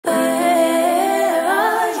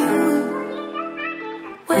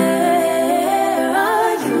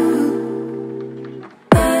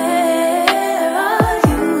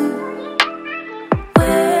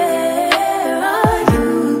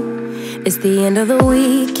the end of the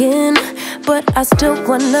weekend, but I still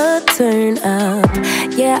wanna turn up.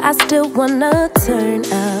 Yeah, I still wanna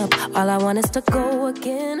turn up. All I want is to go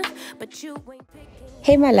again, but you ain't picking.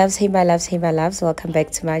 Hey my loves, hey my loves, hey my loves, welcome back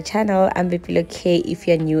to my channel. I'm Plucked if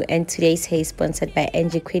you're new, and today's hair is sponsored by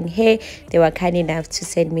Angiequeen hair. They were kind enough to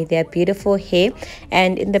send me their beautiful hair,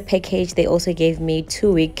 and in the package they also gave me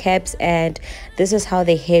 2 wig caps, and this is how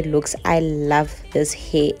the hair looks. I love this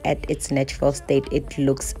hair at its natural state. It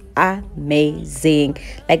looks amazing,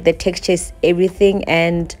 like the texture is everything,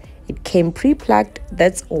 and it came pre-plucked.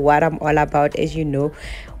 That's what I'm all about. As you know,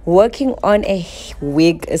 working on a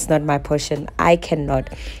wig is not my portion. I cannot.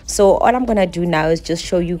 So all I'm gonna do now is just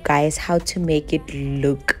show you guys how to make it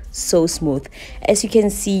look so smooth. As you can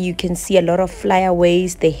see a lot of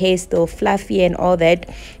flyaways. The hair is still fluffy and all that.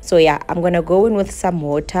 So yeah, I'm gonna go in with some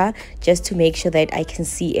water just to make sure that I can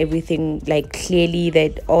see everything like clearly,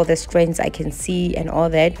 that all the strands I can see and all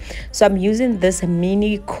that. So I'm using this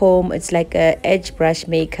mini comb. It's like a edge brush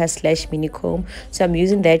maker / mini comb. So I'm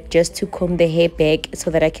using that just to comb the hair back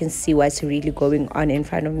so that I can see what's really going on in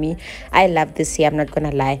front of me. I love this hair, I'm not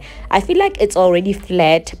gonna lie. I feel like it's already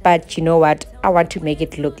flat, but you know what, I want to make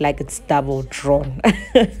it look like it's double drawn.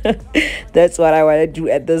 That's what I want to do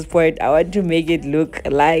at this point. I want to make it look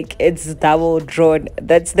like it's double drawn.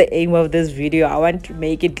 That's the aim of this video. I want to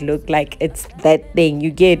make it look like it's that thing, you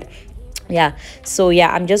get. Yeah, so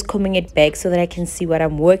yeah, I'm just combing it back so that I can see what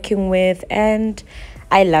I'm working with, and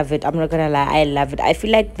I love it. I'm not gonna lie, I love it. I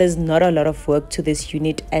feel like there's not a lot of work to this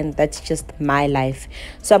unit, and that's just my life.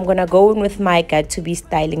 So I'm gonna go in with my Got To Be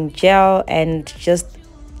styling gel and just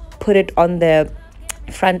put it on the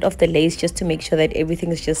front of the lace just to make sure that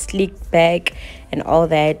everything is just sleeked back and all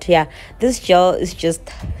that. Yeah, this gel is just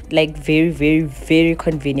like very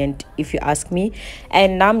convenient if you ask me.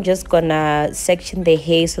 And now I'm just gonna section the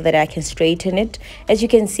hair so that I can straighten it. As you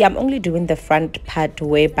can see, I'm only doing the front part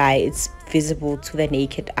whereby it's visible to the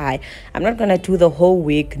naked eye. I'm not gonna do the whole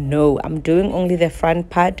wig, no. I'm doing only the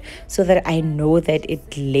front part so that I know that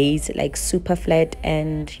it lays like super flat.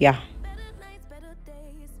 And yeah,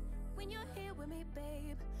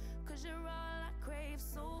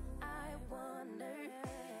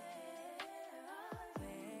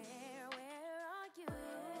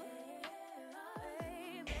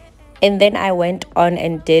 and then I went on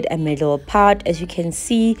and did a middle part, as you can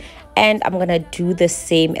see, and I'm gonna do the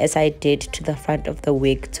same as I did to the front of the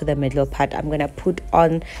wig to the middle part. I'm gonna put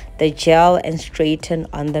on the gel and straighten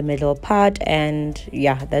on the middle part, and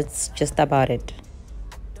yeah, that's just about it.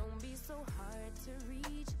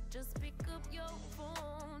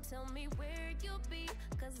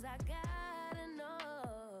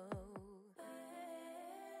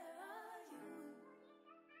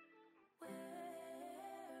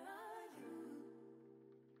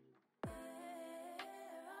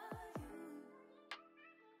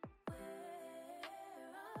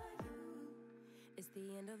 It's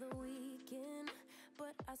the end of the weekend,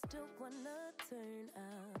 but I still wanna turn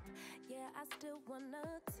up. Yeah, I still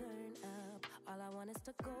wanna turn up. All I want is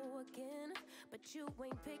to go again, but you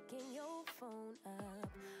ain't picking your phone up.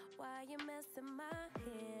 Why you messing my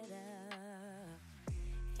head up?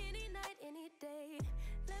 Any night, any day,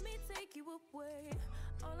 let me take you away.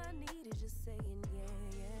 All I need is just saying yeah.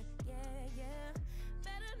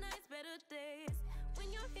 Better nights, better days,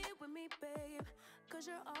 when you're here with me, babe. 'Cause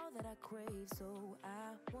you're all that I crave, so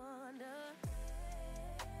I wonder,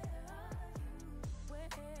 where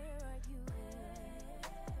are you?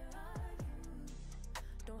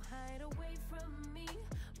 Don't hide away from me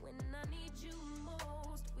when I need you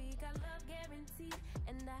most. We got love guaranteed,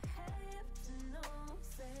 and I have to know,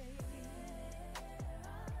 say,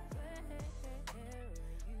 where are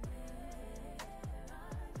you?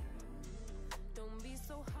 Don't be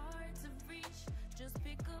so hard to reach, just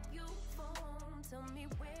pick up your phone. Tell me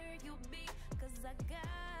where you'll be, 'cause I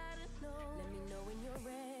gotta know. Let me know when you're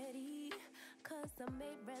ready, 'cause I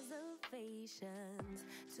made reservations.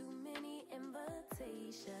 Too many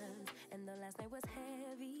invitations, and the last night was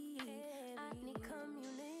heavy. I need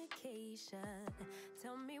communication.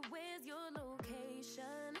 Tell me where's your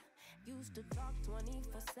location. Used to talk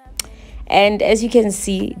 24/7. And as you can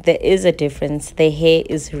see, there is a difference. The hair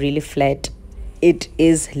is really flat, it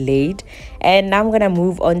is laid. And now I'm gonna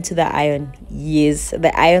move on to the iron. Yes,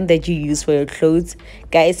 the iron that you use for your clothes.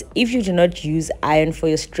 Guys, if you do not use iron for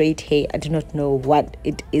your straight hair, I do not know what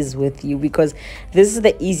it is with you, because this is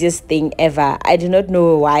the easiest thing ever. I do not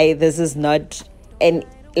know why this is not a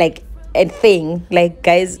thing. Like,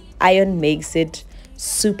 guys, iron makes it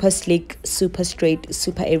super slick, super straight,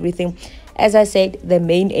 super everything. As I said, the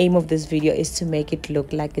main aim of this video is to make it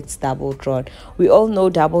look like it's double drawn. We all know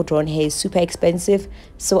double drawn hair is super expensive,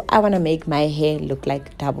 so I want to make my hair look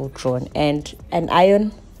like double drawn. And an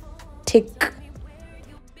iron, tick.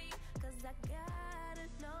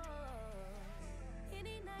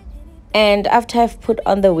 And after I've put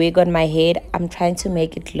on the wig on my head, I'm trying to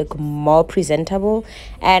make it look more presentable,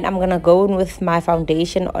 and I'm gonna go in with my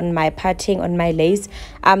foundation on my parting on my lace.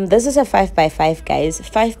 This is a 5x5, guys.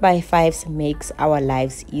 5x5s makes our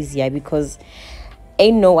lives easier because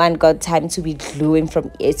ain't no one got time to be gluing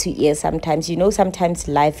from ear to ear. Sometimes, you know, sometimes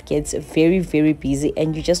life gets very, very busy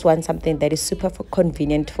and you just want something that is super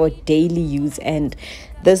convenient for daily use, and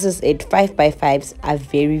this is it. 5x5s are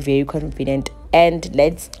very, very convenient. And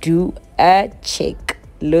let's do a check.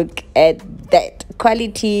 Look at that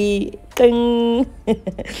quality. And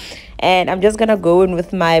I'm just gonna go in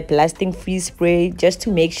with my blasting free spray just to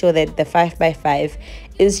make sure that the 5x5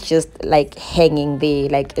 is just like hanging there,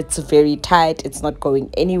 like it's very tight, it's not going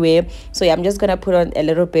anywhere. So yeah, I'm just gonna put on a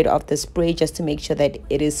little bit of the spray just to make sure that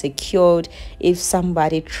it is secured. If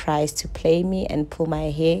somebody tries to play me and pull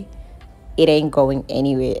my hair, it ain't going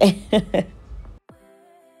anywhere.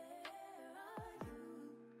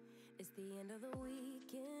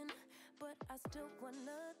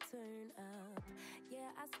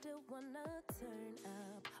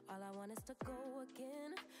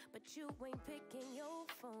 You ain't picking your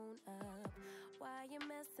phone up. Why you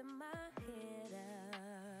messing my head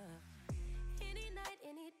up? Any night,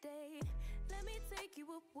 any day, let me take you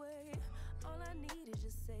away. All I need is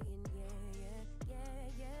just saying yeah, yeah, yeah,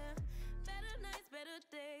 yeah. Better nights, better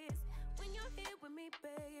days, when you're here with me,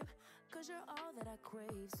 babe. Cause you're all that I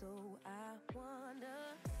crave, so I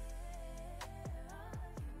wonder,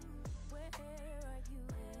 where are you?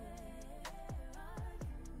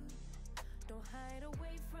 Don't hide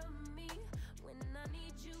away from me when I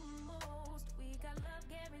need you most. We got love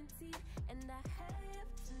guaranteed, and I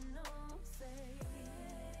have to know, say,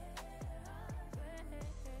 where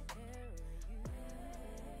are you?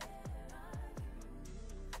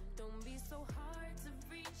 Don't be so hard to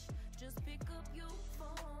reach, just pick up your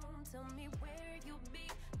phone. Tell me where you'll be,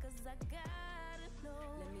 cause I gotta know.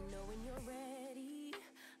 Let me know when you're ready,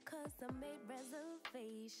 cause I made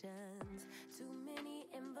reservations. Too many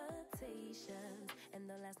invitations, and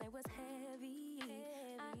the last night was heavy.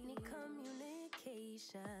 I need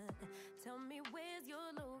communication. Tell me where's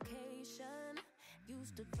your location.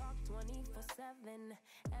 Used to talk 24/7,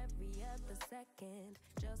 every other second,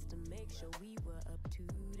 just to make sure we were up to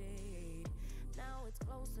date. Now it's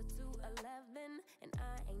closer to 11, and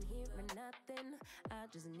I ain't hearing nothing. I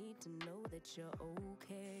just need to know that you're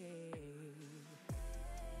okay.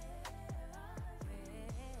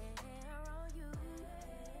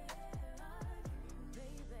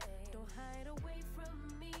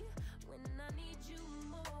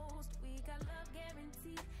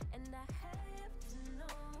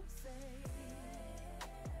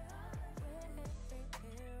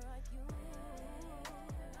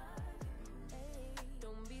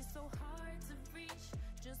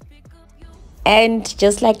 And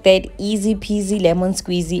just like that, easy peasy lemon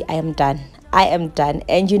squeezy, I am done. I am done.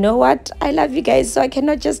 And you know what? I love you guys, so I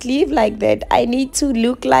cannot just leave like that. I need to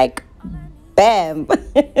look like bam.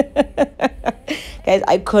 Guys,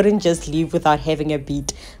 I couldn't just leave without having a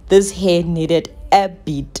beat. This hair needed a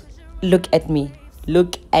beat. Look at me.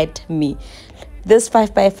 Look at me. This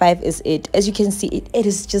 5x5 is it. As you can see, it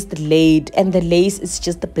is just laid, and the lace is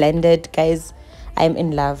just blended. Guys, I'm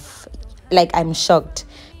in love. Like, I'm shocked.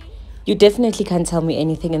 You definitely can't tell me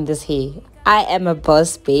anything in this hair. I am a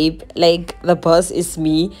boss, babe. Like, the boss is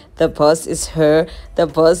me, the boss is her, the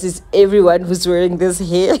boss is everyone who's wearing this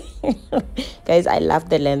hair. Guys, I love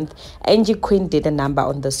the length. Angiequeen did a number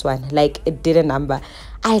on this one. Like, it did a number.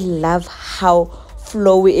 I love how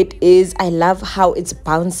flowy it is. I love how it's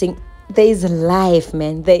bouncing. There is life,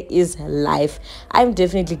 man. There is life. I'm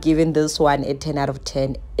definitely giving this one a 10 out of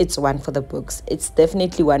 10. It's one for the books. It's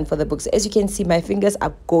definitely one for the books. As you can see, my fingers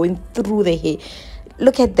are going through the hair.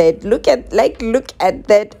 Look at that. Look at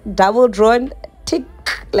that double drawn tick.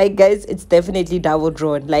 Like, guys, it's definitely double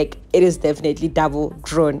drawn. Like, it is definitely double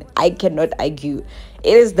drawn. I cannot argue.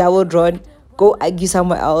 It is double drawn. Go argue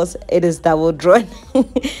somewhere else. It is double drawn.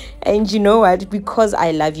 And you know what? Because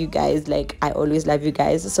I love you guys, like I always love you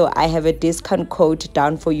guys, so I have a discount code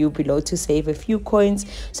down for you below to save a few coins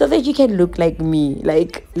so that you can look like me.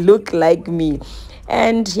 Like, look like me.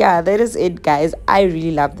 And yeah, that is it, guys. I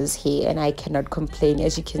really love this hair and I cannot complain.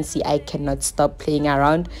 As you can see, I cannot stop playing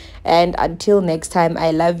around. And until next time,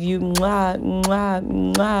 I love you. Mwah, mwah,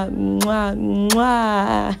 mwah,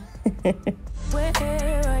 mwah, mwah.